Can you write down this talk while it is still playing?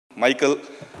Michael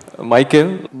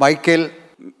Michael Michael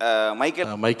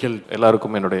Michael Michael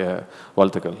எல்லாருக்கும் என்னுடைய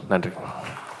வாழ்த்துக்கள். நன்றி.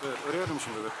 ஒரே ஒரு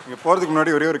நிமிஷம் பிரதர், இங்கே போகிறதுக்கு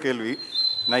முன்னாடி ஒரே ஒரு கேள்வி.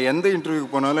 நான் எந்த இன்டர்வியூக்கு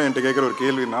போனாலும் என்கிட்ட கேட்குற ஒரு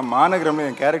கேள்வினா, மாநகரம்ல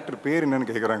என் கேரக்டர் பேர் என்னன்னு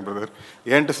கேட்குறாங்க பிரதர்.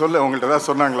 என்கிட்ட சொல்ல உங்கள்கிட்ட தான்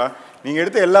சொன்னாங்களா? நீங்கள்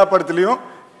எடுத்த எல்லா படத்துலையும்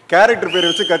கேரக்டர் பேர்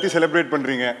வச்சு கத்தி செலிப்ரேட்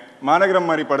பண்ணுறீங்க.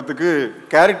 மாநகரம் மாதிரி படத்துக்கு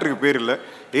கேரக்டருக்கு பேர் இல்லை.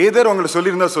 ஏதோ உங்கள்கிட்ட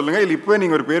சொல்லியிருந்தா சொல்லுங்கள், இல்லை இப்போ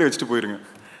நீங்கள் ஒரு பேர் வச்சுட்டு போயிருங்க.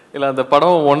 இல்லை, அந்த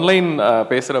படம் ஒன்லைன்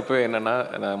பேசுகிறப்ப என்னென்னா,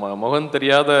 நம்ம முகம்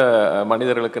தெரியாத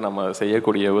மனிதர்களுக்கு நம்ம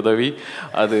செய்யக்கூடிய உதவி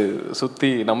அது சுற்றி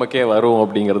நமக்கே வரும்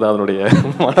அப்படிங்கிறது அதனுடைய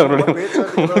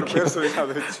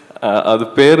அது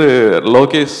பேர்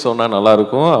லோகேஷ் சொன்னால்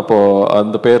நல்லாயிருக்கும். அப்போது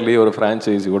அந்த பேர்லேயே ஒரு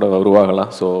ஃப்ரான்ச்சைஸி கூட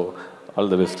உருவாகலாம். So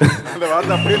all the best. அந்த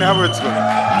வார்த்தை அப்படியே ஞாபகம் வச்சுக்கோங்க.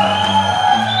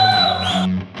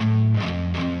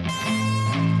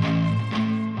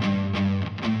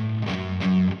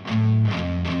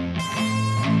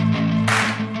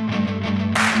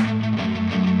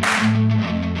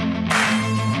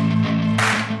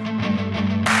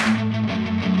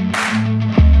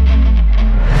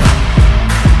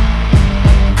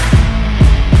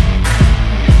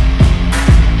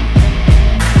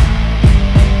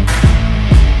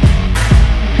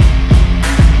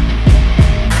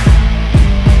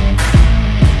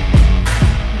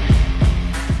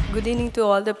 To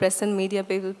all the press and media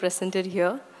people presented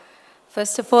here.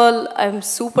 First of all, I'm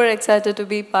super excited to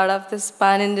be part of this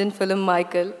pan-Indian film,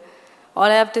 Michael. All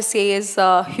I have to say is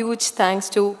huge thanks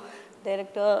to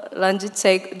director Ranjit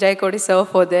Jeyakodi sir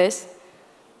for this.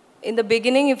 In the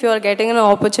beginning, if you are getting an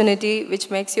opportunity which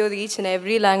makes you reach in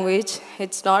every language,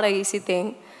 it's not an easy thing.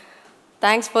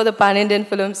 Thanks for the pan-Indian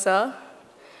film, sir.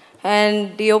 And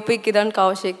DOP Kiran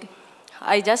Koushik.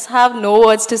 I just have no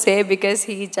words to say because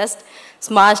he just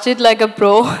smashed it like a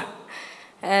pro.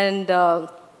 And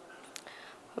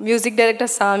music director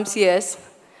Sam CS.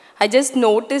 I just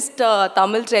noticed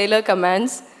Tamil trailer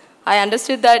comments. I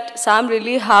understood that Sam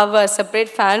really have a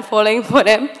separate fan following for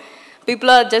him.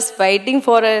 People are just waiting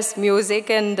for his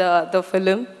music and the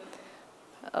film.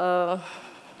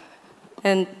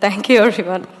 And thank you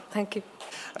everyone. Thank you.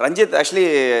 Ranjith actually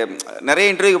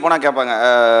நிறைய இன்டர்வியூக்கு போனால் கேட்பாங்க,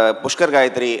 புஷ்கர்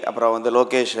காயத்ரி, அப்புறம் வந்து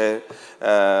லோகேஷ்,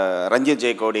 ரஞ்சித்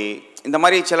ஜெயக்கோடி, இந்த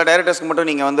மாதிரி சில டைரக்டர்ஸ்க்கு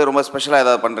மட்டும் நீங்கள் வந்து ரொம்ப ஸ்பெஷலாக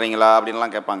ஏதாவது பண்ணுறீங்களா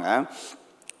அப்படின்லாம் கேட்பாங்க.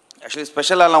 ஆக்சுவலி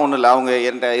ஸ்பெஷலாலாம் ஒன்றும் இல்லை. அவங்க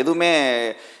என்கிட்ட எதுவுமே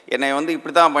என்னை வந்து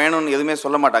இப்படி தான் பயணம்னு எதுவுமே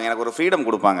சொல்ல மாட்டாங்க. எனக்கு ஒரு ஃப்ரீடம்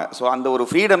கொடுப்பாங்க. ஸோ அந்த ஒரு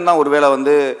ஃப்ரீடம் தான் ஒரு வேளை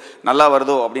வந்து நல்லா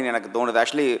வருதோ அப்படின்னு எனக்கு தோணுது.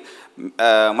 ஆக்சுவலி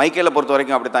மைக்கேலை பொறுத்த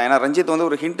வரைக்கும் அப்படி தான். ஏன்னா ரஞ்சித் வந்து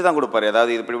ஒரு ஹிண்ட் தான் கொடுப்பாரு,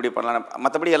 ஏதாவது இது இப்படி பண்ணலாம்.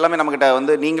 மற்றபடி எல்லாமே நம்மக்கிட்ட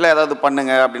வந்து நீங்களே ஏதாவது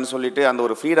பண்ணுங்க அப்படின்னு சொல்லிட்டு அந்த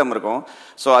ஒரு ஃப்ரீடம் இருக்கும்.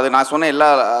 ஸோ அது நான் சொன்ன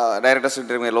எல்லா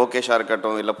டைரக்டர்ஸ்கிட்ட, லோகேஷாக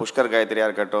இருக்கட்டும், இல்லை புஷ்கர் காயத்ரியாக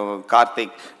இருக்கட்டும்,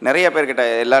 கார்த்திக், நிறைய பேர்கிட்ட,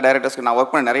 எல்லா டைரக்டர்ஸ்க்கு நான்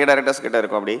ஒர்க் பண்ண நிறைய டைரக்டர்ஸ் கிட்ட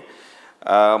இருக்கும். அப்படி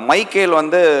மைக்கேல்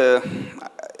வந்து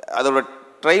அதோட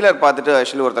ட்ரெய்லர் பார்த்துட்டு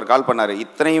ஆக்சுவலி ஒருத்தர் கால் பண்ணார்,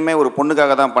 இத்தனையுமே ஒரு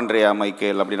பொண்ணுக்காக தான் பண்ணுறியா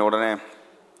மைக்கேல் அப்படின்னு. உடனே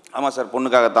ஆமாம் சார்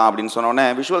பொண்ணுக்காகத்தான் அப்படின்னு சொன்னோடனே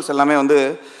விஷுவல்ஸ் எல்லாமே வந்து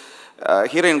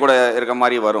ஹீரோயின் கூட இருக்க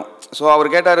மாதிரி வரும். ஸோ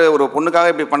அவர் கேட்டார், ஒரு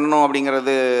பொண்ணுக்காக இப்படி பண்ணணும்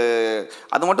அப்படிங்கிறது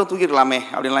அது மட்டும் தூக்கிருக்கலாமே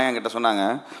அப்படின்லாம் என்கிட்ட சொன்னாங்க.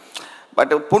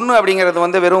 பட் பொண்ணு அப்படிங்கிறது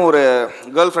வந்து வெறும் ஒரு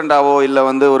கேர்ள் ஃப்ரெண்டாவோ இல்லை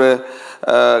வந்து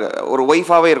ஒரு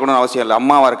ஒய்ஃபாகவே இருக்கணும்னு அவசியம் இல்லை.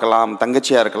 அம்மாவாக இருக்கலாம்,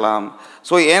 தங்கச்சியாக இருக்கலாம்.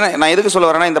 ஸோ ஏன்னா நான் எதுக்கு சொல்ல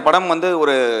வரேன்னா, இந்த படம் வந்து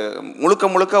ஒரு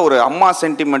முழுக்க ஒரு அம்மா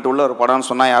சென்டிமெண்ட் உள்ள ஒரு படம்னு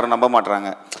சொன்னால் யாரும் நம்ப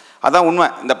மாட்டுறாங்க. அதான் உண்மை.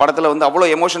 இந்த படத்தில் வந்து அவ்வளோ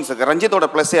எமோஷன்ஸ் இருக்குது. ரஞ்சித்தோட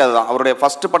ப்ளஸ்ஸே அதுதான். அவருடைய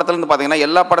ஃபஸ்ட்டு படத்துலேருந்து பார்த்தீங்கன்னா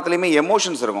எல்லா படத்துலையுமே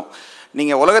எமோஷன்ஸ் இருக்கும்.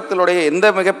 நீங்கள் உலகத்தினுடைய எந்த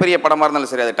மிகப்பெரிய படமாக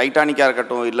இருந்தாலும் சரி, அது டைட்டானிக்காக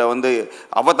இருக்கட்டும், இல்லை வந்து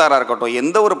அவதாராக இருக்கட்டும்,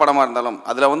 எந்த ஒரு படமாக இருந்தாலும்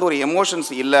அதில் வந்து ஒரு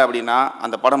எமோஷன்ஸ் இல்லை அப்படின்னா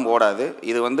அந்த படம் ஓடாது.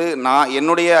 இது வந்து நான்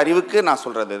என்னுடைய அறிவுக்கு நான்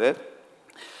சொல்கிறது, இது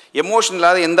எமோஷன்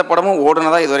இல்லாத எந்த படமும்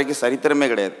ஓடுனதா இது வரைக்கும் சரித்திரமே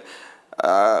கிடையாது.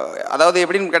 அதாவது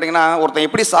எப்படின்னு கேட்டிங்கன்னா, ஒருத்தன்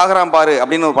எப்படி சாகிறான் பாரு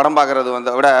அப்படின்னு ஒரு படம் பார்க்குறது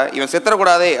வந்து விட இவன்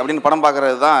செத்துறக்கூடாதே அப்படின்னு படம்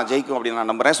பார்க்குறது தான் ஜெயிக்கும் அப்படின்னு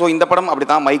நான் நம்புகிறேன். ஸோ இந்த படம் அப்படி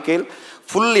தான். மைக்கேல்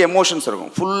ஃபுல் எமோஷன்ஸ்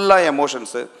இருக்கும், ஃபுல்லாக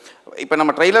எமோஷன்ஸு. இப்போ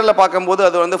நம்ம ட்ரெய்லரில் பார்க்கும்போது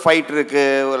அது வந்து ஃபைட்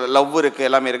இருக்குது, ஒரு லவ் இருக்குது,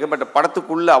 எல்லாமே இருக்குது. பட்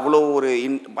படத்துக்குள்ளே அவ்வளோ ஒரு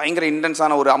பயங்கர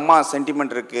இன்டென்ஸான ஒரு அம்மா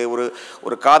சென்டிமெண்ட் இருக்குது,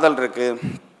 ஒரு காதல்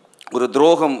இருக்குது, ஒரு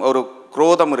துரோகம், ஒரு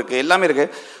குரோதம் இருக்குது, எல்லாமே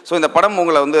இருக்குது. ஸோ இந்த படம்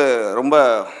உங்களை வந்து ரொம்ப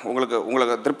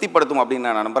உங்களுக்கு திருப்திப்படுத்தும் அப்படின்னு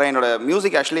நான் நம்புகிறேன். என்னோடய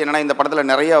மியூசிக் ஆக்சுவலி என்னென்னா, இந்த படத்தில்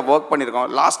நிறையா ஒர்க் பண்ணியிருக்கோம்.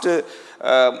 லாஸ்ட்டு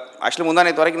ஆக்சுவலி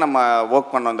முந்தானத்து வரைக்கும் நம்ம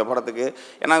ஒர்க் பண்ணோம் இந்த படத்துக்கு.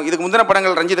 ஏன்னா இதுக்கு முந்தின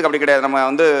படங்கள் ரஞ்சித்துக்கு அப்படி கிடையாது. நம்ம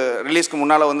வந்து ரிலீஸ்க்கு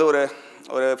முன்னால் வந்து ஒரு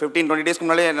 15-20 டேஸ்க்கு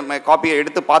முன்னாலே நம்ம காப்பியை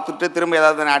எடுத்து பார்த்துட்டு திரும்ப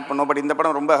ஏதாவது ஆட் பண்ணோம். பட் இந்த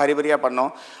படம் ரொம்ப ஹரிபரியாக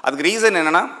பண்ணோம். அதுக்கு ரீசன்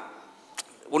என்னென்னா,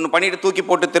 ஒன்று பண்ணிவிட்டு தூக்கி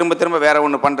போட்டு திரும்ப வேறு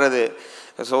ஒன்று பண்ணுறது.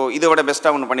 ஸோ இதை விட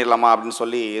பெஸ்ட்டாக ஒன்று பண்ணிடலாமா அப்படின்னு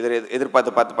சொல்லி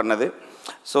எதிர்பார்த்து பண்ணது.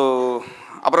 ஸோ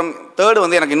அப்புறம் தேர்டு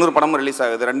வந்து எனக்கு இன்னொரு படமும் ரிலீஸ்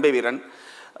ஆகுது, ரன்பே வீரன்.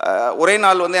 ஒரே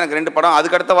நாள் வந்து எனக்கு 2 படம்,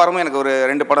 அதுக்கு அடுத்த வாரமும் எனக்கு ஒரு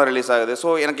 2 படம் ரிலீஸ் ஆகுது. ஸோ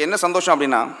எனக்கு என்ன சந்தோஷம்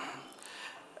அப்படின்னா,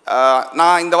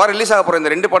 நான் இந்த வாரம் ரிலீஸ் ஆக போகிற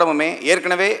இந்த 2 படமுமே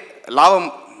ஏற்கனவே லாபம்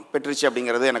பெற்றுச்சு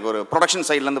அப்படிங்கிறது எனக்கு ஒரு ப்ரொடக்ஷன்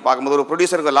சைட்லேருந்து பார்க்கும்போது ஒரு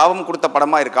ப்ரொடியூசருக்கு லாபம் கொடுத்த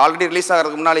படமாக இருக்குது. ஆல்ரெடி ரிலீஸ்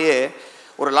ஆகிறதுக்கு முன்னாலேயே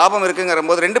ஒரு லாபம் இருக்குங்கிற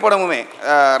போது 2 படமுமே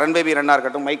ரன் பேபி ரன்னாக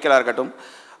இருக்கட்டும், மைக்கேலாக இருக்கட்டும்,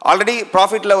 ஆல்ரெடி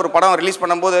ப்ராஃபிட்டில் ஒரு படம் ரிலீஸ்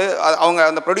பண்ணும்போது அவங்க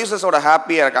அந்த ப்ரொடியூசர்ஸோட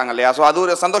ஹாப்பியாக இருக்காங்க இல்லையா? ஸோ அது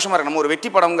ஒரு சந்தோஷமாக இருக்குது. நம்ம ஒரு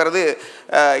வெற்றி படம்ங்கிறது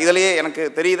இதிலேயே எனக்கு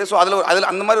தெரியுது. ஸோ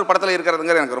அதில் அந்த மாதிரி ஒரு படத்தில்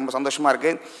இருக்கிறதுங்கிறது எனக்கு ரொம்ப சந்தோஷமாக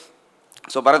இருக்குது.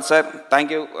 ஸோ பரத் சார்,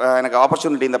 தேங்க்யூ எனக்கு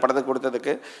ஆப்பர்ச்சுனிட்டி இந்த படத்துக்கு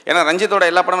கொடுத்ததுக்கு. ஏன்னா ரஞ்சித்தோட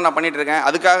எல்லா படமும் நான் பண்ணிகிட்ருக்கேன்.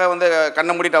 அதுக்காக வந்து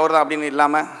கண்ணை மூடிட்டு அவர் தான் அப்படின்னு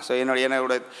இல்லாமல், ஸோ என்னோட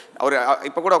அவர்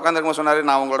இப்போ கூட உட்காந்துருக்கும் சொன்னார்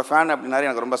நான் உங்களோட ஃபேன் அப்படின்னாரு.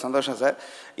 எனக்கு ரொம்ப சந்தோஷம் சார்.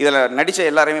 இதில் நடித்த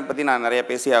எல்லாரையுமே பற்றி நான் நிறைய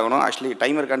பேசி ஆகணும். ஆக்சுவலி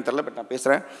டைம் இருக்கான்னு தெரியல, பட் நான்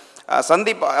பேசுகிறேன்.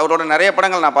 சந்தீப் அவரோட நிறைய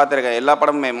படங்கள் நான் பார்த்துருக்கேன். எல்லா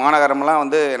படமுமே மாநகரம்லாம்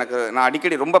வந்து எனக்கு நான்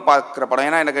அடிக்கடி ரொம்ப பார்க்குற படம்.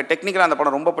 ஏன்னா எனக்கு டெக்னிக்கலாக அந்த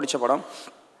படம் ரொம்ப பிடிச்ச படம்.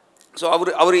 ஸோ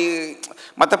அவர்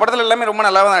மற்ற படத்தில் எல்லாமே ரொம்ப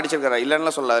நல்லா தான் நடிச்சிருக்காரு,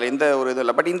 இல்லைன்னா சொல்ல அதில் எந்த ஒரு இது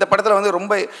இல்லை. பட் இந்த படத்தில் வந்து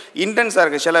ரொம்ப இன்டென்ஸாக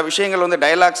இருக்குது. சில விஷயங்கள் வந்து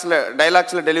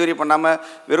டைலாக்ஸில் டெலிவரி பண்ணாமல்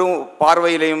வெறும்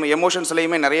பார்வையிலையும்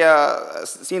எமோஷன்ஸ்லையுமே நிறையா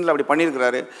சீனில் அப்படி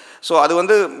பண்ணியிருக்கிறாரு. ஸோ அது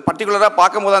வந்து பர்டிகுலராக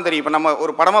பார்க்கும்போது தான் தெரியும். இப்போ நம்ம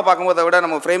ஒரு படமாக பார்க்கும்போதை விட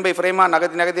நம்ம ஃப்ரேம் பை ஃப்ரேமாக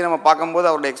நகர்த்தி நம்ம பார்க்கும்போது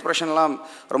அவரோட எக்ஸ்பிரஷன்லாம்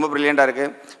ரொம்ப ப்ரில்லியண்ட்டாக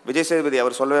இருக்குது. விஜய் சேதுபதி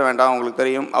அவர் சொல்லவே வேண்டாம், உங்களுக்கு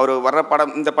தெரியும். அவர் வர்ற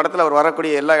படம், இந்த படத்தில் அவர்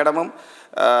வரக்கூடிய எல்லா இடமும்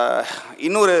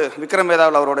இன்னொரு விக்ரம்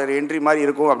வேதாவில் அவரோட என்ட்ரி மாதிரி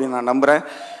இருக்கும் அப்படின்னு நான் நம்புகிறேன்.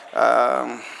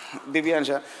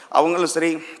 திவ்யான்ஷா அவங்களும்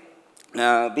சரி,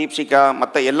 தீப்ஷிகா,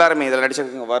 மற்ற எல்லாருமே இதில்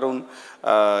நடிச்சிருக்காங்க, வருண்,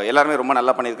 எல்லாருமே ரொம்ப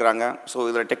நல்லா பண்ணியிருக்கிறாங்க. ஸோ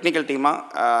இதில் டெக்னிக்கல் டீமாக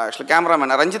ஆக்சுவலி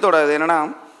கேமராமேன் ரஞ்சித்தோட இது என்னென்னா,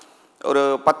 ஒரு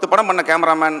 10 படம் பண்ண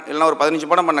கேமராமேன் இல்லைனா ஒரு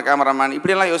 15 படம் பண்ண கேமராமேன்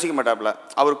இப்படியெல்லாம் யோசிக்க மாட்டாப்புல.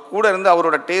 அவர் கூட இருந்து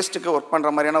அவரோட டேஸ்ட்டுக்கு ஒர்க் பண்ணுற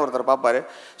மாதிரியான ஒருத்தர் பார்ப்பார்.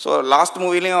 ஸோ லாஸ்ட்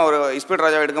மூவிலையும் அவர் இஸ்பீட்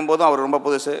ராஜா எடுக்கும்போதும் அவர் ரொம்ப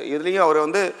புதுசு. இதுலேயும் அவர்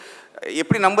வந்து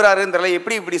எப்படி நம்புறாருன்னு தெரியல,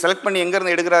 எப்படி இப்படி செலக்ட் பண்ணி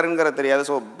எங்கேருந்து எடுக்கிறாருங்கிறது தெரியாது.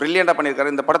 ஸோ ப்ரில்லியண்ட்டாக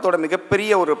பண்ணியிருக்காரு. இந்த படத்தோட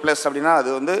மிகப்பெரிய ஒரு ப்ளஸ் அப்படின்னா அது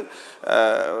வந்து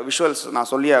விஷுவல்ஸ் நான்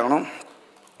சொல்லி ஆகணும்.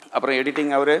 அப்புறம்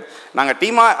எடிட்டிங் நாங்கள்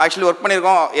டீமாக ஆக்சுவலி ஒர்க்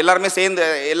பண்ணியிருக்கோம். எல்லாருமே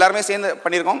சேர்ந்து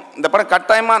பண்ணியிருக்கோம். இந்த படம்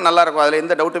கட்டாயமாக நல்லாயிருக்கும், அதில்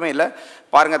எந்த டவுட்டுமே இல்லை.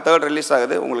 பாருங்கள், 3rd ரிலீஸ்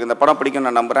ஆகுது. உங்களுக்கு இந்த படம் பிடிக்கும்னு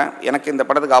நான் நம்புகிறேன். எனக்கு இந்த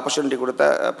படத்துக்கு ஆப்பர்ச்சுனிட்டி கொடுத்த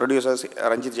ப்ரொடியூசர்ஸ்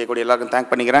ரஞ்சித் ஜெயக்கோடி எல்லாருக்கும்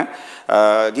தேங்க் பண்ணிக்கிறேன்.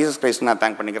 ஜீசஸ் கிரைஸ்ட் நான்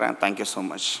தேங்க் பண்ணிக்கிறேன். Thank you so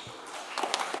much.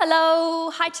 Hello,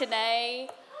 hi Chennai.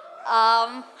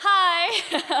 Hi.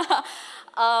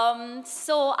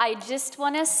 So I just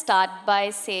want to start by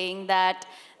saying that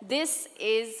this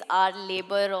is our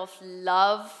labor of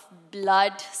love,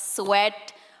 blood, sweat,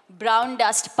 brown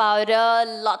dust powder,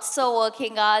 lots of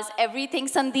working hours, everything.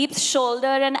 Sandeep's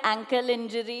shoulder and ankle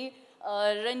injury,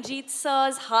 Ranjit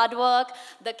sir's hard work,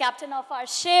 the captain of our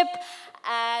ship,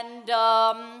 and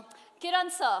Kiran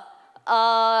sir.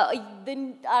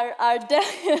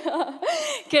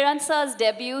 Kiran sir's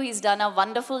debut, he's done a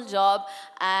wonderful job,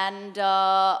 and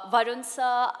Varun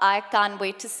sir, I can't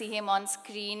wait to see him on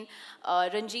screen.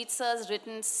 Ranjit sir's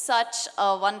written such a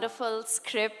wonderful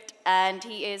script, and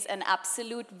he is an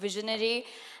absolute visionary.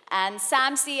 And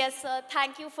Sam CS sir,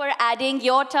 thank you for adding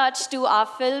your touch to our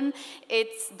film.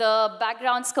 It's the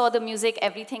background score, the music,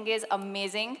 everything is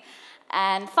amazing.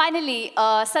 And finally,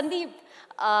 Sundeep,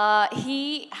 he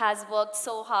has worked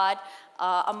so hard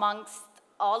amongst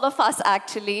all of us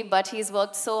actually, but he's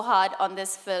worked so hard on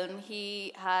this film. He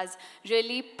has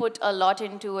really put a lot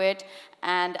into it,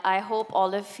 and I hope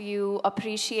all of you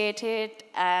appreciate it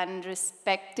and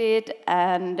respect it.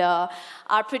 And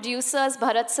our producers,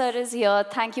 Bharath sir is here.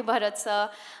 Thank you, Bharath sir.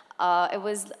 It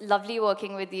was lovely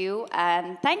working with you, and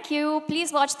thank you.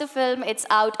 Please watch the film. It's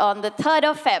out on the 3rd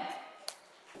of Feb.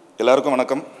 எல்லாருக்கும்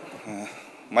வணக்கம்.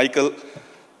 Michael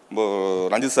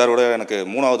Ranjith சாரோட எனக்கு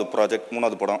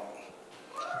 3வது படம்.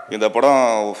 இந்த படம்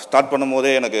start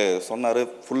பண்ணும்போதே எனக்கு சொன்னார்,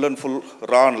 full and full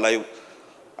raw and live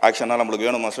ஆக்ஷனாக நம்மளுக்கு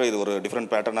வேணும் மாஸ்டர், இது ஒரு டிஃப்ரெண்ட்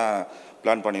பேட்டர்னாக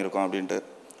பிளான் பண்ணியிருக்கோம் அப்படின்ட்டு.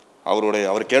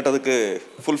 அவர் கேட்டதுக்கு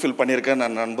ஃபுல்ஃபில் பண்ணியிருக்கேன்னு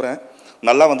நான் நம்புகிறேன்.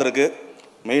 நல்லா வந்திருக்கு.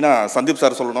 மெயினாக சந்தீப்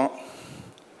சார் சொல்லணும்,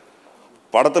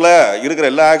 படத்தில் இருக்கிற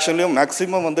எல்லா ஆக்ஷன்லையும்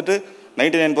மேக்ஸிமம்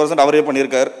 99% அவரே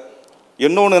பண்ணியிருக்கார்.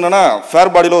 இன்னொன்று என்னென்னா,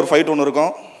 ஃபேர் பாடியில் ஒரு ஃபைட் ஒன்று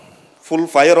இருக்கும் ஃபுல்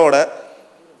ஃபயரோட.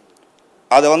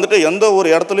 அதை எந்த ஒரு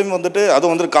இடத்துலையும்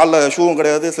அது காலில் ஷூவும்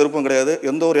கிடையாது, செருப்பும் கிடையாது.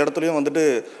 எந்த ஒரு இடத்துலையும்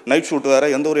நைட் ஷூட் வேறு,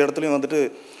 எந்த ஒரு இடத்துலையும்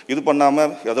இது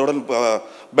பண்ணாமல் அதோட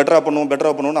பெட்டராக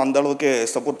பண்ணுவோன்னு அந்த அளவுக்கு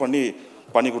சப்போர்ட்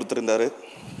பண்ணி கொடுத்துருந்தாரு.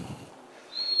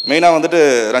 மெயினாக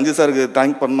ரஞ்சித் சாருக்கு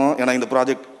தேங்க் பண்ணோம். ஏன்னா இந்த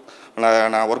ப்ராஜெக்ட்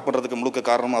நான் ஒர்க் பண்ணுறதுக்கு முழுக்க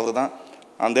காரணம் அவர் தான்.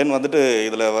 அண்ட் தென்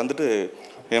இதில்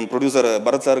என் ப்ரொடியூசர்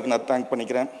பரத் சாருக்கு நான் தேங்க்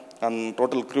பண்ணிக்கிறேன். And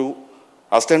total crew,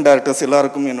 assistant directors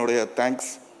எல்லாருக்கும் என்னுடைய தேங்க்ஸ்.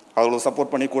 அவ்வளோ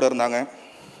சப்போர்ட் பண்ணி கூட இருந்தாங்க.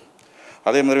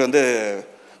 அதேமாதிரி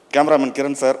cameraman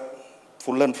Kiran sir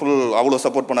full and full அவ்வளோ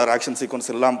சப்போர்ட் பண்ணார் ஆக்ஷன் சீக்வன்ஸ்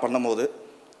எல்லாம் பண்ணும்போது.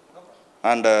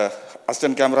 அண்ட்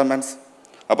அசிஸ்டன்ட் கேமராமேன்ஸ்,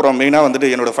 அப்புறம் மெயினாக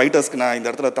என்னோடய ஃபைட்டர்ஸ்க்கு நான் இந்த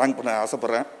இடத்துல தேங்க் பண்ண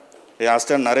ஆசைப்பட்றேன். என்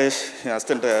அசிஸ்டன்ட் நரேஷ், என்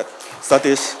அசிஸ்டன்ட்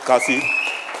சதீஷ், காசி,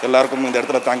 எல்லாருக்கும் இந்த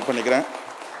இடத்துல தேங்க் பண்ணிக்கிறேன்.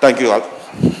 Thank you all.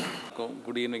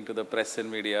 Good evening to the press and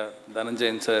media.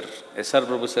 Dhananjayan sir, SR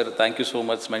Prabhu sir, thank you so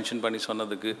much mention பண்ணி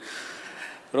சொன்னதுக்கு.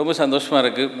 ரொம்ப சந்தோஷமாக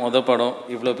இருக்குது. மொதல் படம்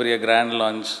இவ்வளோ பெரிய கிராண்ட்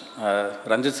லான்ச்.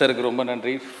 ரஞ்சித் சருக்கு ரொம்ப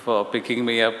நன்றி for picking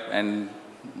me up and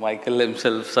Michael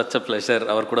himself such a pleasure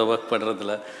அவர் கூட ஒர்க்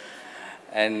பண்ணுறதுல.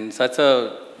 அண்ட் சச் அ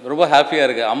ரொம்ப ஹாப்பியாக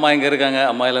இருக்குது. அம்மா எங்கே இருக்காங்க,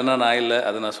 அம்மா இல்லைன்னா நான் இல்லை,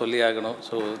 அதை நான் சொல்லி ஆகணும்.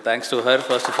 So thanks to her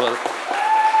first of all.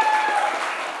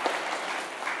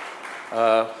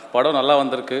 படம் நல்லா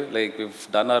வந்திருக்கு. Like we've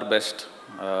ton R best.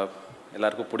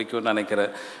 எல்லாருக்கும் பிடிக்கும்னு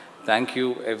நினைக்கிறேன். Thank you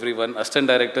every one. Assistant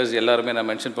directors எல்லாருமே நான்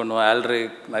மென்ஷன் பண்ணுவேன். ஆல்ரெடி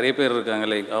நிறைய பேர் இருக்காங்க.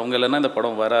 லைக் அவங்க இல்லைன்னா இந்த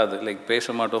படம் வராது. லைக்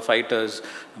பேச மாட்டோம். Fighters,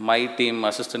 my team,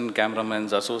 assistant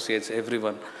cameramen, Associates, every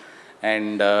one.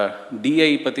 And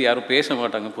DI பற்றி யாரும் பேச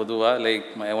மாட்டாங்க பொதுவாக. Like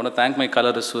I want to thank my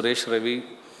colour Suresh Ravi.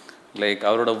 Like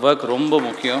அவரோட ஒர்க் ரொம்ப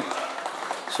முக்கியம்.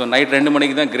 ஸோ நைட் 2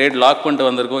 மணிக்கு தான் கிரேட் லாக் பண்ணிட்டு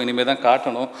வந்திருக்கோம். இனிமேல் தான்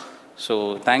காட்டணும். So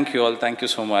thank you all. Thank you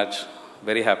so much.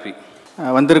 Very happy.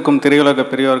 வந்திருக்கும் திரையுலக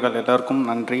பெரியவர்கள் எல்லாருக்கும்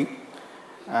நன்றி.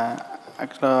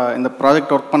 ஆக்சுவலாக இந்த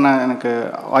ப்ராஜெக்ட் ஒர்க் பண்ண எனக்கு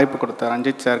வாய்ப்பு கொடுத்த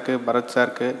ரஞ்சித் சாருக்கு, பரத்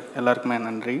சாருக்கு எல்லாருக்குமே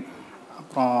நன்றி.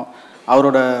 அப்புறம்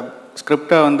அவரோட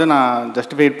ஸ்கிரிப்டை வந்து நான்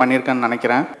ஜஸ்டிஃபைட் பண்ணியிருக்கேன்னு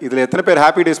நினைக்கிறேன். இதில் எத்தனை பேர்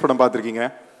ஹாப்பி டேஸ் படம் பார்த்துருக்கீங்க?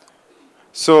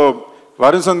 ஸோ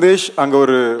வருண் சந்தேஷ் அங்கே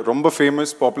ஒரு ரொம்ப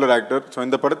ஃபேமஸ் பாப்புலர் ஆக்டர். ஸோ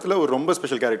இந்த படத்தில் ஒரு ரொம்ப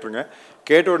ஸ்பெஷல் கேரக்டருங்க.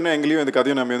 கேட்ட உடனே எங்களையும் இந்த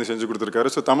கதையும் நம்ம வந்து செஞ்சு கொடுத்துருக்காரு.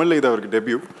 ஸோ தமிழில் இது அவருக்கு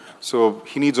debut. So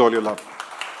he needs all your love.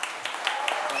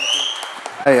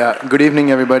 Hi, good evening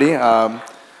everybody.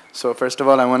 So first of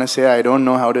all, I want to say I don't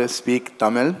know how to speak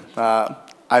Tamil.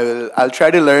 I'll try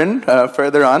to learn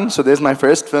further on. So this is my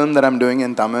first film that I'm doing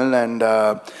in Tamil, and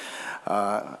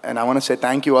I want to say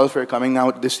thank you all for coming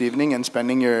out this evening and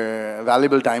spending your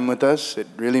valuable time with us. It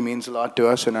really means a lot to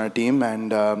us and our team.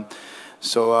 And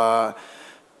so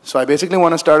I basically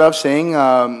want to start off saying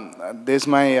this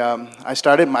is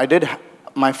I did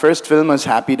my first film was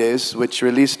Happy Days, which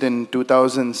released in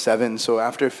 2007. So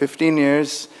after 16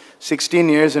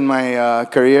 years in my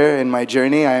career, in my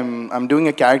journey, I'm doing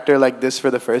a character like this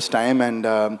for the first time, and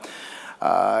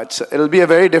it'll be a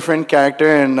very different character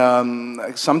and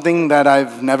something that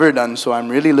I've never done. So I'm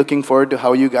really looking forward to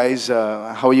how you guys,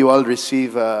 how you all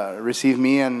receive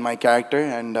me and my character.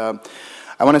 And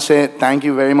I want to say thank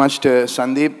you very much to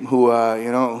Sundeep, who,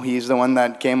 he's the one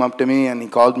that came up to me and he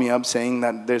called me up saying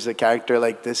that there's a character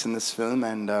like this in this film.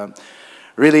 And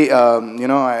really,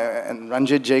 and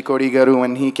Ranjit Jeyakodi garu,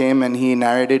 when he came and he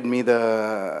narrated me the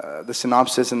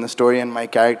synopsis and the story and my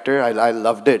character, I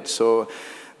loved it. So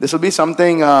this will be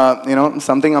something,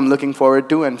 something I'm looking forward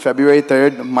to. And February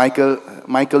 3rd,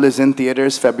 Michael is in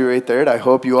theaters February 3rd. I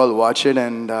hope you all watch it.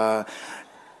 And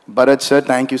Bharath sir,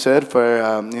 thank you sir for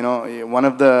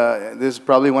this is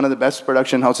probably one of the best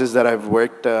production houses that I've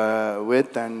worked with,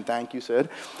 and thank you sir.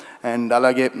 And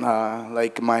alage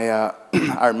like my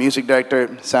our music director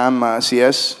Sam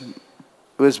CS,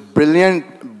 it was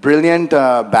brilliant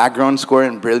background score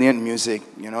and brilliant music.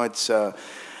 It's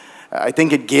I think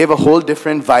it gave a whole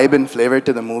different vibe and flavor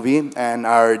to the movie. And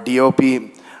our DOP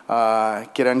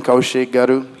Kiran Koushik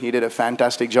garu, he did a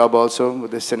fantastic job also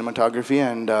with the cinematography,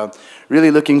 and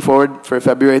really looking forward for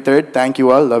February 3rd. Thank you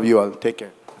all, love you all, take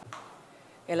care.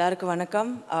 Ellarukku vanakkam.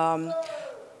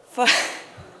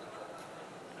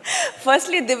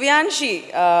 Firstly, Divyanshi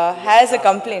has a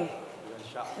complaint.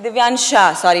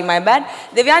 Divyansha, sorry, my bad.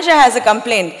 Divyansha has a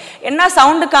complaint. Enna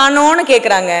sound kaanonu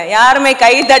kekranga, yarume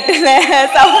kai tattala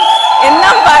sound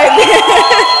enna paidhu.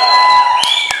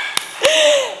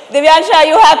 Divyansha, are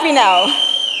you happy now?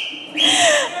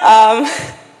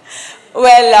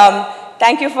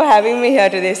 Thank you for having me here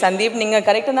today. Sandeep, ninga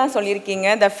correct na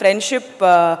sollirkeenga. The friendship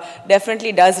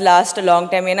definitely does last a long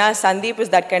time. Ena Sandeep is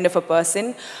that kind of a person.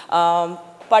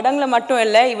 Padangla mattum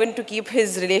illa, even to keep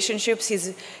his relationships,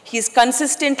 he's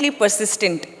consistently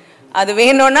persistent. அது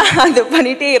வேணும்னா அது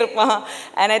பண்ணிட்டே இருப்பான்.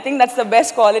 And I think that's the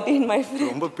best quality in my friend.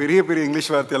 ரொம்ப பெரிய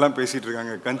English வார்த்தையெல்லாம் பேசிட்டு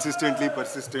இருக்காங்க. Consistently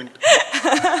persistent.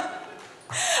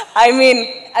 I mean,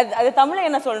 அது தமிழ்ல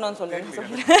என்ன சொல்லணும்னு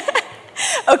சொல்லுங்க.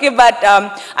 Okay, but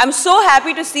I'm so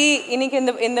happy to see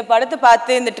in the padatha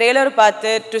paathu, in the trailer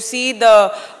paathu, to see the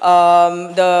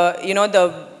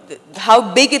how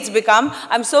big it's become.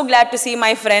 I'm so glad to see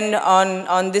my friend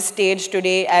on this stage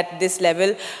today at this level.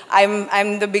 I'm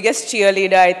the biggest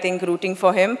cheerleader, I think, rooting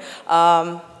for him.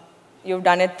 You've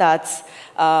done it, Tats.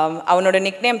 அவனோட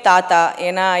nickname Tata.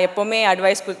 ஏன்னா எப்பவுமே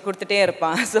advice கொடுத்துட்டே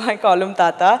இருப்பான். So I call him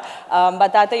Tata. But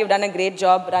Tata, you've done a great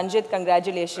job. Ranjit,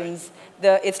 congratulations.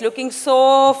 It's looking so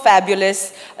fabulous.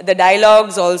 The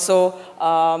dialogues also.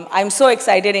 I'm so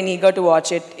excited and eager to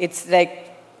watch it. It's like,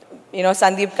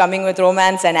 Sandeep coming with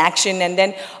romance and action, and then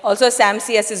also Sam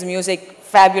CS's music,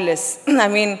 fabulous. I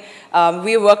mean,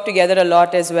 we worked together a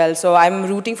lot as well. So I'm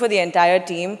rooting for the entire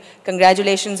team.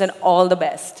 Congratulations and all the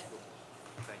best.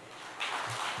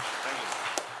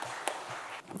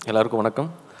 எல்லாருக்கும் வணக்கம்.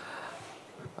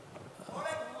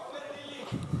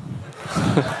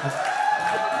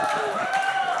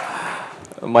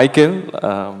 Michael,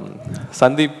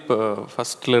 Sandeep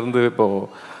ஃபஸ்ட்லேருந்து இப்போது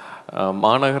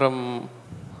மாநகரம்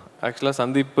ஆக்சுவலாக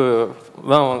சந்தீப்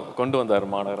தான் கொண்டு வந்தார்.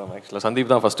 மாநகரம் ஆக்சுவலாக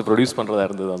சந்தீப் தான் ஃபஸ்ட்டு ப்ரொடியூஸ் பண்ணுறதா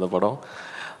இருந்தது அந்த படம்.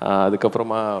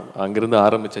 அதுக்கப்புறமா அங்கேருந்து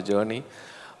ஆரம்பித்த ஜேர்னி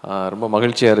ரொம்ப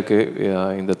மகிழ்ச்சியாக இருக்குது.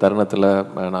 இந்த தருணத்தில்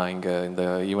நான் இங்கே இந்த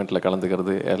ஈவெண்ட்டில்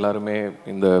கலந்துக்கிறது, எல்லாருமே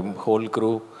இந்த ஹோல்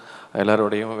க்ரூ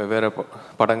எல்லாரோடையும் வெவ்வேறு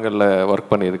படங்களில்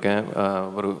ஒர்க் பண்ணியிருக்கேன்.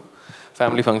 ஒரு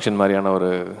ஃபேமிலி ஃபங்க்ஷன் மாதிரியான ஒரு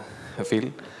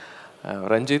ஃபீல்.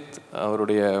 ரஞ்சித்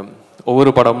அவருடைய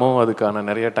ஒவ்வொரு படமும் அதுக்கான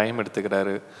நிறைய டைம்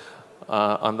எடுத்துக்கிறாரு.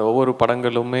 அந்த ஒவ்வொரு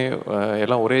படங்களுமே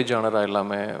எல்லாம் ஒரே ஜானராக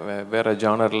இல்லாமல் வேறு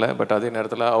ஜானரில், பட் அதே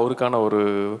நேரத்தில் அவருக்கான ஒரு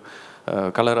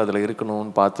கலர் அதில்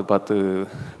இருக்கணும்னு பார்த்து பார்த்து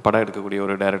படம் எடுக்கக்கூடிய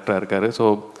ஒரு டைரக்டராக இருக்கார். ஸோ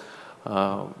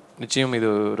நிச்சயம் இது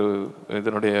ஒரு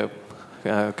இதனுடைய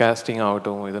கேஸ்டிங்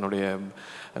ஆகட்டும், இதனுடைய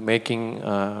மேக்கிங்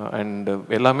அண்ட்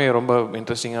எல்லாமே ரொம்ப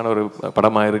இன்ட்ரெஸ்டிங்கான ஒரு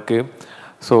படமாக இருக்குது.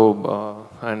 ஸோ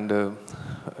அண்டு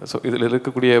ஸோ இதில்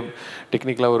இருக்கக்கூடிய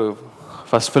டெக்னிக்கலாக ஒரு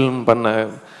ஃபஸ்ட் ஃபில்ம் பண்ண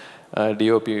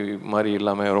டிஓபி மாதிரி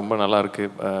இல்லாமல் ரொம்ப நல்லாயிருக்கு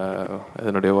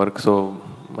இதனுடைய work. So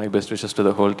my best wishes to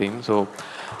the whole team. So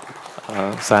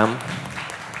சாம்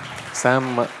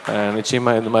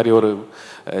நிச்சயமாக இந்த மாதிரி ஒரு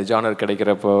ஜானர்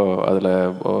கிடைக்கிறப்போ அதில்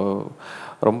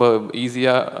ரொம்ப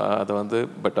ஈஸியாக அதை வந்து,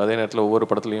 பட் அதே நேரத்தில் ஒவ்வொரு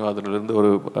படத்துலையும் அதிலிருந்து ஒரு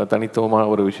தனித்துவமான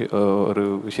ஒரு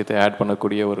விஷயத்தை ஆட்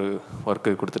பண்ணக்கூடிய ஒரு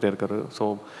ஒர்க்கு கொடுத்துட்டே இருக்காரு. ஸோ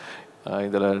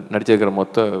இதில் நடிச்சிருக்கிற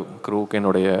மொத்த க்ரூவுக்கு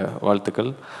என்னுடைய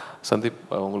வாழ்த்துக்கள். சந்தீப்,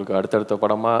 உங்களுக்கு அடுத்தடுத்த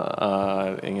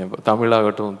படமாக நீங்கள்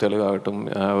தமிழாகட்டும் தெலுங்காகட்டும்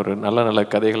ஒரு நல்ல நல்ல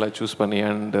கதைகளை சூஸ் பண்ணி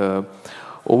அண்ட்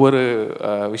ஒவ்வொரு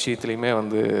விஷயத்துலையுமே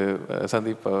வந்து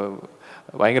சந்தீப்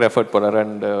பயங்கர எஃபர்ட் போடுறாரு.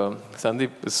 And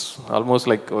Sandeep is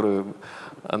almost like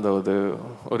அந்த ஒரு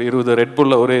 20 ரெட்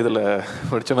புல்ல ஒரே இதில்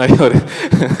முடித்த மாதிரி ஒரு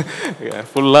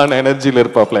ஃபுல்லான எனர்ஜியில்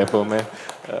இருப்பாப்ல எப்போவுமே.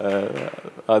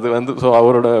 அது வந்து ஸோ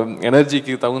அவரோட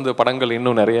எனர்ஜிக்கு தகுந்த படங்கள்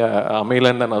இன்னும் நிறைய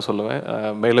அமையலன்னு நான் சொல்லுவேன்.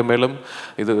 மேலும் மேலும்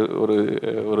இது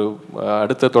ஒரு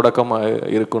அடுத்த தொடக்கமாக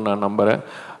இருக்குன்னு நான் நம்புகிறேன்.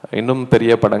 இன்னும்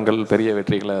பெரிய படங்கள், பெரிய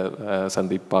வெற்றிகளை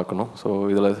சந்தீப் பார்க்கணும். ஸோ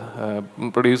இதில்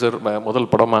ப்ரொடியூசர்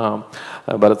முதல்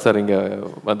படமாக பரத் சார் இங்கே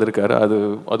வந்திருக்காரு.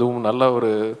 அதுவும் நல்ல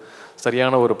ஒரு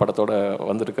சரியான ஒரு படத்தோடு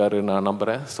வந்திருக்காரு நான்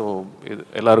நம்புகிறேன். ஸோ இது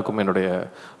எல்லாருக்கும் என்னுடைய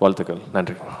வாழ்த்துக்கள்.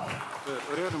 நன்றி.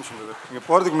 ஒரே ஒரு நிமிஷம் பிரதர், இங்கே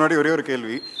போகிறதுக்கு முன்னாடி ஒரே ஒரு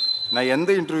கேள்வி. நான் எந்த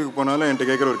இன்டர்வியூக்கு போனாலும் என்கிட்ட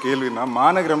கேட்குற ஒரு கேள்வினா,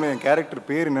 மாநகரம்ல என் கேரக்டர்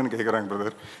பேர் என்னன்னு கேட்குறாங்க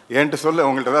பிரதர். என்கிட்ட சொல்ல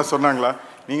உங்கள்கிட்ட தான் சொன்னாங்களா?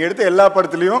 நீங்கள் எடுத்த எல்லா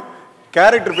படத்துலையும்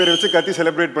கேரக்டர் பேரை வச்சு கத்தி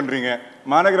செலிப்ரேட் பண்ணுறீங்க.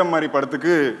 மாநகரம் மாதிரி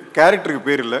படத்துக்கு கேரக்டருக்கு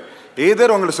பேர் இல்லை.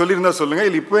 ஏதர் உங்களை சொல்லியிருந்தா சொல்லுங்கள்,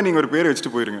 இல்லை இப்போ நீங்கள் ஒரு பேரை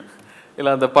வச்சுட்டு போயிருங்க.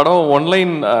 இல்லை, அந்த படம்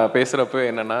ஒன்லைன் பேசுகிறப்ப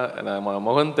என்னென்னா, நம்ம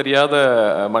முகம் தெரியாத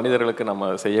மனிதர்களுக்கு நம்ம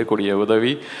செய்யக்கூடிய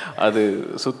உதவி அது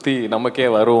சுற்றி நமக்கே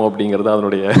வரும் அப்படிங்கிறது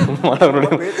அதனுடைய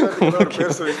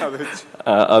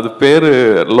அது பேர்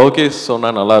லோகேஷ்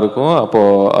சொன்னால் நல்லாயிருக்கும்.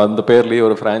 அப்போது அந்த பேர்லேயே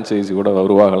ஒரு ஃப்ரான்ச்சைஸி கூட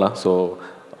உருவாகலாம். So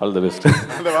all the best.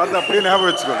 அந்த வார்த்தை அப்படியே ஞாபகம்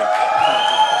வச்சுக்கோங்க.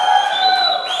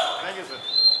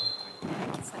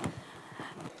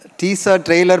 டீசர்,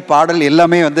 ட்ரெய்லர், பாடல்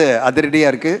எல்லாமே வந்து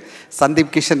அதிரடியாக இருக்குது.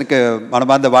 சந்தீப் கிஷனுக்கு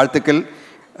மனமார்ந்த வாழ்த்துக்கள்.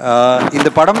 இந்த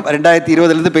படம்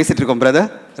 2020 பேசிகிட்டு இருக்கோம் பிரதர்.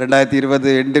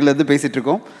 2020 எண்டுலேருந்து பேசிகிட்டு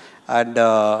இருக்கோம். அண்ட்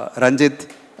ரஞ்சித்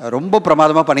ரொம்ப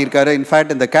பிரமாதமாக பண்ணியிருக்காரு.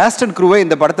 இன்ஃபேக்ட் இந்த கேஸ்ட் அண்ட் க்ரூவே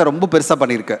இந்த படத்தை ரொம்ப பெருசாக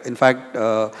பண்ணியிருக்கு. In fact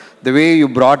the way you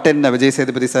brought in Vijay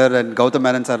Sethupathi sir and Gautham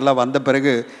Menon சார்லாம் வந்த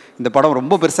பிறகு இந்த படம்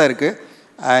ரொம்ப பெருசாக இருக்குது.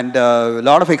 And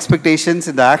lot of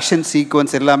expectations. இந்த ஆக்ஷன்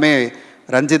சீக்வன்ஸ் எல்லாமே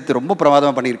ரஞ்சித் ரொம்ப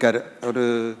பிரமாதமாக பண்ணியிருக்காரு. ஒரு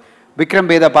விக்ரம்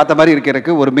பேதா பார்த்த மாதிரி இருக்கு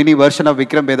எனக்கு. ஒரு மினி வெர்ஷன் ஆஃப்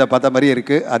விக்ரம் பேதா பார்த்த மாதிரி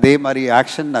இருக்குது. அதே மாதிரி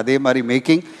ஆக்ஷன், அதே மாதிரி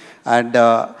மேக்கிங் அண்ட்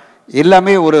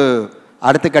எல்லாமே ஒரு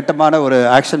அடுத்த கட்டமான ஒரு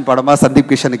ஆக்ஷன் படமாக சந்தீப்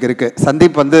கிஷனுக்கு இருக்குது.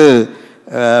 சந்தீப் வந்து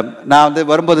நான் வந்து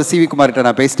வரும்போது சிவி குமார்கிட்ட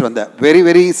நான் பேசிட்டு வந்தேன். Very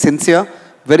very sincere,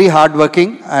 very hard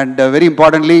working and very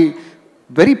importantly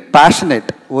very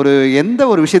passionate. எந்த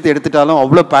ஒரு விஷயத்தை எடுத்துட்டாலும்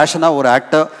அவ்வளோ பேஷனாக ஒரு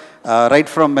ஆக்டர்.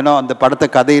 ரைட் ஃப்ரம் அந்த படத்தை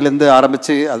கதையிலேருந்து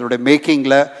ஆரம்பித்து அதோடைய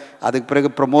மேக்கிங்கில், அதுக்கு பிறகு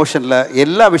ப்ரொமோஷனில்,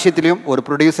 எல்லா விஷயத்துலையும் ஒரு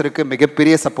ப்ரொடியூசருக்கு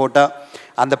மிகப்பெரிய சப்போர்ட்டாக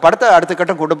அந்த படத்தை அடுத்த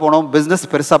கட்டம் கொண்டு போகணும், பிஸ்னஸ்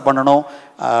பெருசாக பண்ணணும்,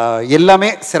 எல்லாமே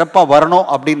சிறப்பாக வரணும்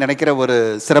அப்படின்னு நினைக்கிற ஒரு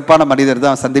சிறப்பான மனிதர்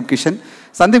தான் சந்தீப் கிஷன்.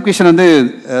 சந்தீப் கிஷன் வந்து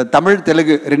தமிழ்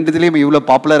தெலுங்கு ரெண்டுத்துலேயும் இவ்வளோ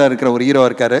பாப்புலராக இருக்கிற ஒரு ஹீரோவாக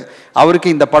இருக்கார்.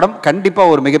 அவருக்கு இந்த படம்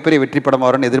கண்டிப்பாக ஒரு மிகப்பெரிய வெற்றி படம்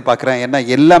வரும்னு எதிர்பார்க்குறேன். ஏன்னா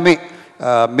எல்லாமே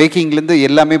மேக்கிங்லேருந்து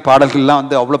எல்லாமே பாடல்கள்லாம்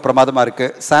வந்து அவ்வளோ பிரமாதமாக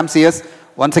இருக்குது. சாம் CS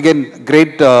once again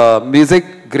great music,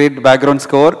 great background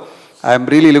score. I am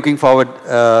really looking forward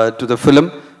to the film.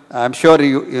 I'm sure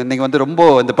நீங்கள் வந்து ரொம்ப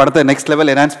இந்த படத்தை நெக்ஸ்ட்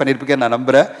லெவல் என்ஹான்ஸ் பண்ணியிருப்பீங்கன்னு நான்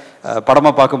நம்புகிறேன்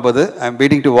படமாக பார்க்கும்போது. I am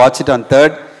waiting to watch it on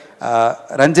 3rd.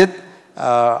 Ranjith,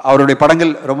 அவருடைய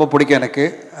படங்கள் ரொம்ப பிடிக்கும் எனக்கு.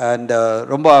 அண்ட்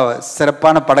ரொம்ப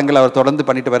சிறப்பான படங்கள் அவர் தொடர்ந்து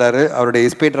பண்ணிட்டு வர்றாரு. அவருடைய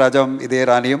இஸ்பேட் ராஜாவும் இதே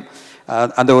ராணியும்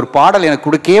அந்த ஒரு பாடல் எனக்கு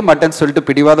கொடுக்கவே மாட்டேன்னு சொல்லிட்டு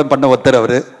பிடிவாதம் பண்ண ஒருத்தர்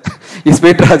அவர்.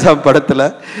 இஸ்பேட் ராஜா படத்தில்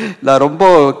நான் ரொம்ப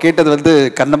கேட்டது வந்து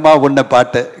கண்ணம்மா உன்ன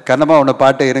பாட்டு. கண்ணம்மா உன்ன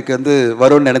பாட்டு எனக்கு வந்து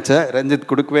வரும்னு நினச்சேன். ரஞ்சித்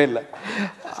கொடுக்கவே இல்லை.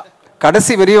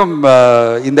 கடைசி வரையும்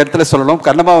இந்த இடத்துல சொல்லணும்,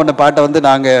 கண்ணம்மா உன்ன பாட்டை வந்து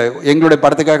நாங்கள் எங்களுடைய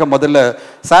படத்துக்காக முதல்ல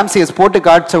சாம்சிஎஸ் போட்டு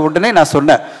காய்ச்ச உடனே நான்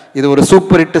சொன்னேன், இது ஒரு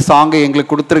சூப்பர் ஹிட் சாங்கை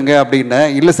எங்களுக்கு கொடுத்துருங்க அப்படின்னு.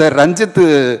 இல்லை சார், ரஞ்சித்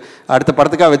அடுத்த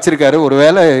படத்துக்காக வச்சுருக்காரு, ஒரு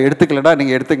வேளை எடுத்துக்கலன்னா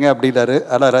நீங்கள் எடுத்துங்க அப்படின்னாரு.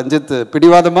 ஆனால் ரஞ்சித்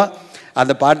பிடிவாதமாக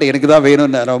அந்த பாட்டு எனக்கு தான்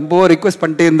வேணும்னு நான் ரொம்ப ரிக்வெஸ்ட்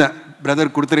பண்ணிட்டே இருந்தேன்,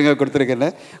 பிரதர் கொடுத்துருங்கன்னு.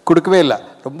 கொடுக்கவே இல்லை.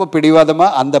 ரொம்ப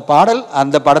பிடிவாதமாக அந்த பாடல்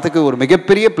அந்த படத்துக்கு ஒரு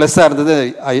மிகப்பெரிய ப்ளஸ்ஸாக இருந்தது.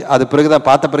 அது பிறகு தான்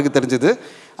பார்த்த பிறகு தெரிஞ்சுது.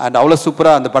 அண்ட் அவ்வளோ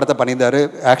சூப்பராக அந்த படத்தை பண்ணியிருந்தார்.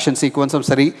 ஆக்ஷன் சீக்வன்ஸும்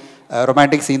சரி,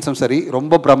 ரொமான்டிக் சீன்ஸும் சரி,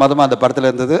 ரொம்ப பிரமாதமாக அந்த படத்தில்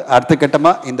இருந்தது. அடுத்த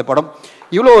கட்டமாக இந்த படம்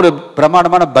இவ்வளோ ஒரு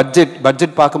பிரமாண்டமான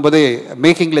பட்ஜெட் பார்க்கும்போதே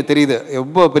மேக்கிங்கில் தெரியுது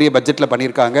எவ்வளோ பெரிய பட்ஜெட்டில்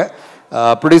பண்ணியிருக்காங்க.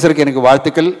 ப்ரொடியூசருக்கு எனக்கு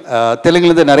வாழ்த்துக்கள்.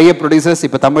 தெலுங்குலேருந்து நிறைய ப்ரொடியூசர்ஸ்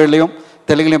இப்போ தமிழ்லையும்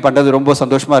தெலுங்குலையும் பண்ணுறது ரொம்ப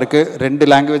சந்தோஷமாக இருக்குது. 2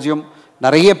 லாங்குவேஜையும்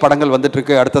நிறைய படங்கள்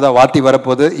வந்துட்டுருக்கு. அடுத்ததாக வாத்தி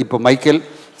வரப்போகுது, இப்போ மைக்கேல்.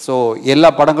 ஸோ எல்லா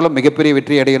படங்களும் மிகப்பெரிய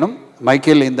வெற்றி அடையணும்.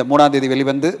 மைக்கேல் இந்த 3ஆம் தேதி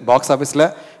வெளிவந்து பாக்ஸ் ஆஃபீஸில்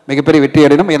மிகப்பெரிய வெற்றி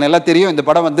அடையணும். எனக்கு எல்லாம் தெரியும், இந்த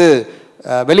படம் வந்து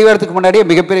வெளிவரத்துக்கு முன்னாடியே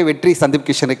மிகப்பெரிய வெற்றி சந்தீப்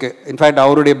கிஷனுக்கு. இன்ஃபேக்ட்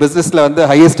அவருடைய பிஸ்னஸில் வந்து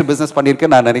ஹையஸ்ட் பிஸ்னஸ்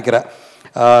பண்ணியிருக்கேன்னு நான் நினைக்கிறேன்.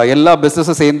 எல்லா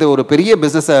பிஸ்னஸும் சேர்ந்து ஒரு பெரிய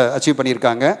பிஸ்னஸை அச்சீவ்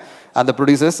பண்ணியிருக்காங்க அந்த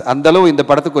ப்ரொடியூசர்ஸ். அந்தளவு இந்த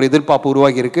படத்துக்கு ஒரு எதிர்பார்ப்பு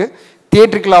உருவாகி இருக்குது.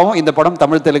 தியேட்டருக்களாகவும் இந்த படம்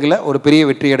தமிழ் தெலுங்கில் ஒரு பெரிய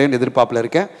வெற்றி அடையும் எதிர்பார்ப்பில்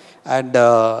இருக்கேன். அண்ட்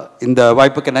இந்த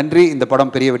வாய்ப்புக்கு நன்றி. இந்த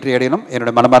படம் பெரிய வெற்றி அடையணும்.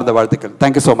 என்னோட மனமார்ந்த வாழ்த்துக்கள்.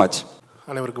 Thank you so much.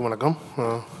 அனைவருக்கும் வணக்கம்.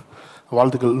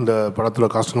 வாழ்த்துக்கள். இந்த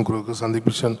படத்தில் காஸ்டியூம் குரூவுக்கு சந்தீப்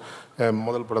கிஷன்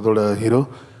முதல் படத்தோட hero.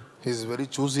 Is very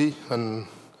choosy and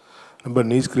ரொம்ப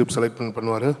நீ ஸ்கிரிப்ட் செலக்ட்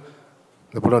பண்ணுவார்.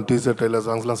 இந்த படம் டீசர் ட்ரெய்லர்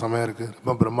சாங்ஸ்லாம் செமையாக இருக்குது.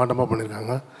 ரொம்ப பிரம்மாண்டமாக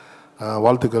பண்ணியிருக்காங்க.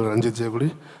 வாழ்த்துக்கள் ரஞ்சித் ஜெயக்குடி.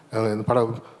 இந்த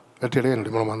படம் வெற்றியடைய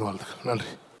என்னுடைய மனமார்ந்த வாழ்த்துக்கள்.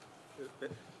 நன்றி.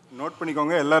 நோட்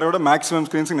பண்ணிக்கோங்க, எல்லாரோட மேக்ஸிமம்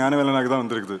ஸ்க்ரீன்ஸும் ஞானவேலனாக தான்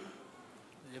வந்திருக்குது.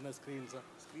 என்ன ஸ்க்ரீன்ஸா?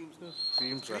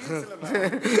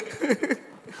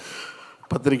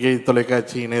 பத்திரிகை,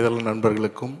 தொலைக்காட்சி, இணையதள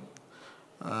நண்பர்களுக்கும்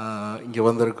இங்கே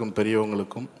வந்திருக்கும்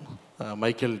பெரியவங்களுக்கும்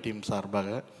மைக்கேல் டீம் சார்பாக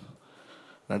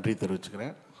நன்றி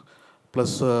தெரிவிச்சுக்கிறேன்.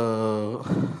 ப்ளஸ்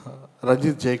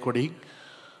ரஞ்சித் ஜெயக்கொடி,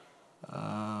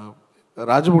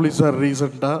 ராஜமௌழி சார்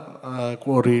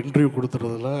ரீசெண்டாக ஒரு இன்டர்வியூ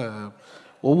கொடுத்துறதுல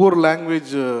ஒவ்வொரு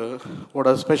லாங்குவேஜோட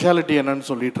ஸ்பெஷாலிட்டி என்னன்னு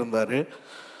சொல்லிட்டு இருந்தார்.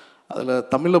 அதில்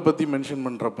தமிழை பற்றி மென்ஷன்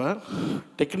பண்ணுறப்ப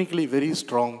டெக்னிக்கலி வெரி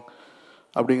ஸ்ட்ராங்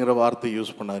அப்படிங்கிற வார்த்தை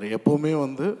யூஸ் பண்ணார். எப்போவுமே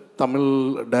வந்து தமிழ்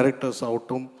டைரக்டர்ஸ்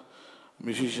ஆகட்டும்,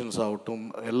 மியூசிஷியன்ஸ் ஆகட்டும்,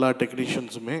 எல்லா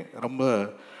டெக்னீஷியன்ஸுமே ரொம்ப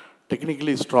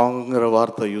டெக்னிக்கலி ஸ்ட்ராங்குங்கிற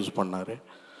வார்த்தை யூஸ் பண்ணார்.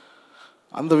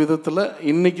 அந்த விதத்தில்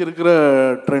இன்றைக்கி இருக்கிற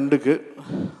ட்ரெண்டுக்கு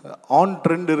ஆன்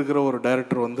ட்ரெண்ட் இருக்கிற ஒரு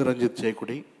டைரக்டர் வந்து ரஞ்சித்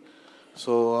ஜெயக்குடி.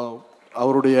 ஸோ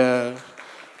அவருடைய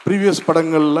ப்ரீவியஸ்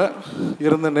படங்களில்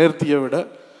இருந்த நேர்த்தியை விட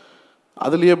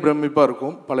அதுலேயே பிரமிப்பாக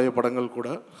இருக்கும் பழைய படங்கள் கூட.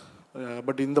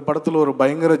 பட் இந்த படத்தில் ஒரு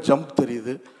பயங்கர ஜம்ப்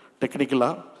தெரியுது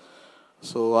டெக்னிக்கலாக.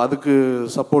 ஸோ அதுக்கு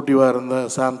சப்போர்ட்டிவாக இருந்த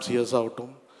சாம்சிஎஸ்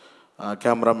ஆகட்டும்,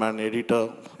 கேமராமேன், எடிட்டர்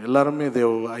எல்லாருமே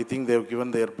I think Dev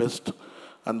given their best.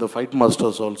 அந்த ஃபைட்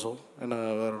மாஸ்டர்ஸ் ஆல்சோ. ஏன்னா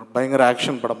பயங்கர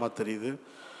ஆக்ஷன் படமாக தெரியுது.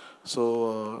 So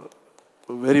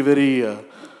very very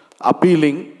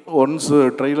appealing. Once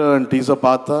trailer and டீஸை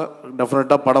பார்த்தா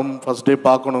டெஃபினட்டாக படம் ஃபஸ்ட் டே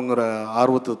பார்க்கணுங்கிற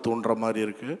ஆர்வத்தை தூண்டுற மாதிரி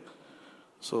இருக்குது.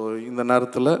 ஸோ இந்த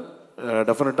நேரத்தில்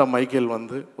டெஃபினட்டாக மைக்கேல்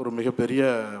வந்து ஒரு மிகப்பெரிய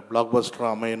பிளாக்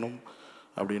பஸ்டராக அமையணும்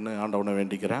அப்படின்னு ஆண்டவனை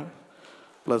வேண்டிக்கிறேன்.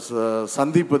 ப்ளஸ்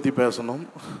சந்தீப் பற்றி பேசணும்.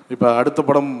 இப்போ அடுத்த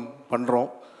படம் பண்ணுறோம்.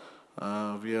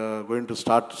 We are going to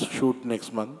start shoot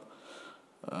next month.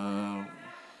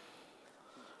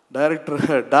 Director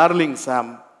darling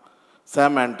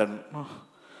Sam Anton.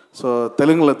 So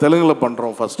தெலுங்கில்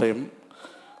பண்ணுறோம் ஃபஸ்ட் டைம்.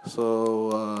 ஸோ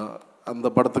அந்த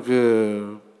படத்துக்கு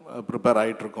ப்ரிப்பேர்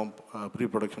ஆகிட்டுருக்கோம். ப்ரீ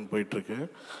ப்ரொடக்ஷன் போயிட்டுருக்கு.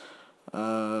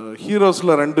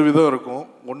 ஹீரோஸில் 2 விதம் இருக்கும்.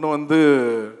 ஒன்று வந்து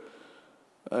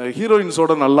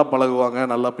ஹீரோயின்ஸோடு நல்லா பழகுவாங்க,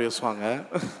 நல்லா பேசுவாங்க.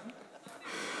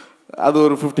 அது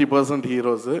ஒரு 50%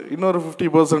 ஹீரோஸு. இன்னொரு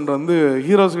 50% வந்து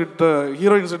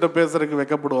ஹீரோயின்ஸ்கிட்ட பேசுகிறதுக்கு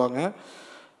வெக்கப்படுவாங்க.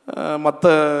 மற்ற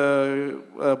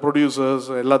ப்ரொடியூசர்ஸ்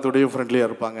எல்லாத்தோடையும் ஃப்ரெண்ட்லியாக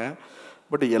இருப்பாங்க.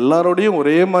 பட் எல்லாரோடையும்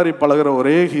ஒரே மாதிரி பழகிற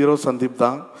ஒரே ஹீரோ சந்தீப்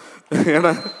தான்.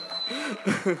 ஏன்னா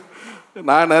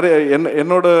நான்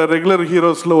என்னோட ரெகுலர்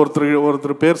ஹீரோஸில்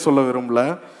ஒருத்தர் பேர் சொல்ல விரும்பல.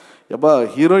 எப்பா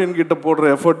ஹீரோயின் கிட்ட போடுற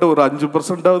எஃபர்ட்டு ஒரு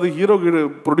 5%ஆவது ஹீரோ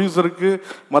ப்ரொடியூசருக்கு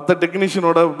மற்ற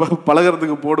டெக்னீஷியனோட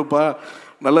பழகிறதுக்கு போடுப்பா,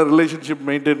 நல்ல ரிலேஷன்ஷிப்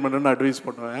மெயின்டைன் பண்ணுன்னு அட்வைஸ்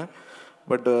பண்ணுவேன்.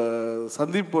 பட்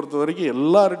சந்தீப் பொறுத்த வரைக்கும்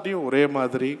எல்லார்ட்டையும் ஒரே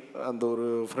மாதிரி அந்த ஒரு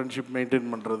ஃப்ரெண்ட்ஷிப்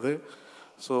மெயின்டைன் பண்ணுறது.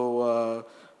 ஸோ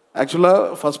ஆக்சுவலாக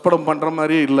ஃபஸ்ட் படம் பண்ணுற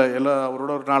மாதிரி இல்லை, எல்லாம்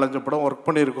அவரோட ஒரு 4-5 படம் ஒர்க்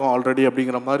பண்ணியிருக்கோம் ஆல்ரெடி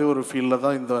அப்படிங்கிற மாதிரி ஒரு ஃபீலில்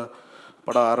தான் இந்த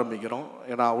படம் ஆரம்பிக்கிறோம்.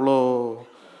 ஏன்னா அவ்வளோ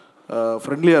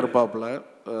ஃப்ரெண்ட்லியாக இருப்பாப்புல,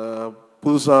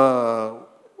 புதுசாக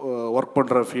ஒர்க்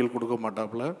பண்ணுற ஃபீல் கொடுக்க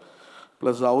மாட்டாப்புல.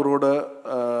 ப்ளஸ் அவரோட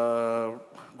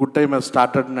குட் டைம் ஹஸ்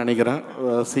ஸ்டார்டட்னு நினைக்கிறேன்,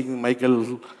 seeing Michael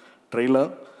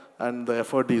trailer and the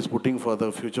effort he is putting for the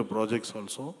future projects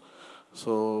also.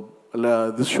 So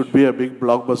this should be a big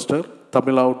blockbuster.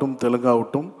 Tamil outum, Telugu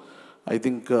outum. I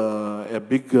think a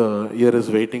big year is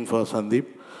waiting for Sundeep,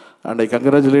 and I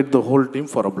congratulate the whole team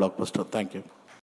for a blockbuster. Thank you.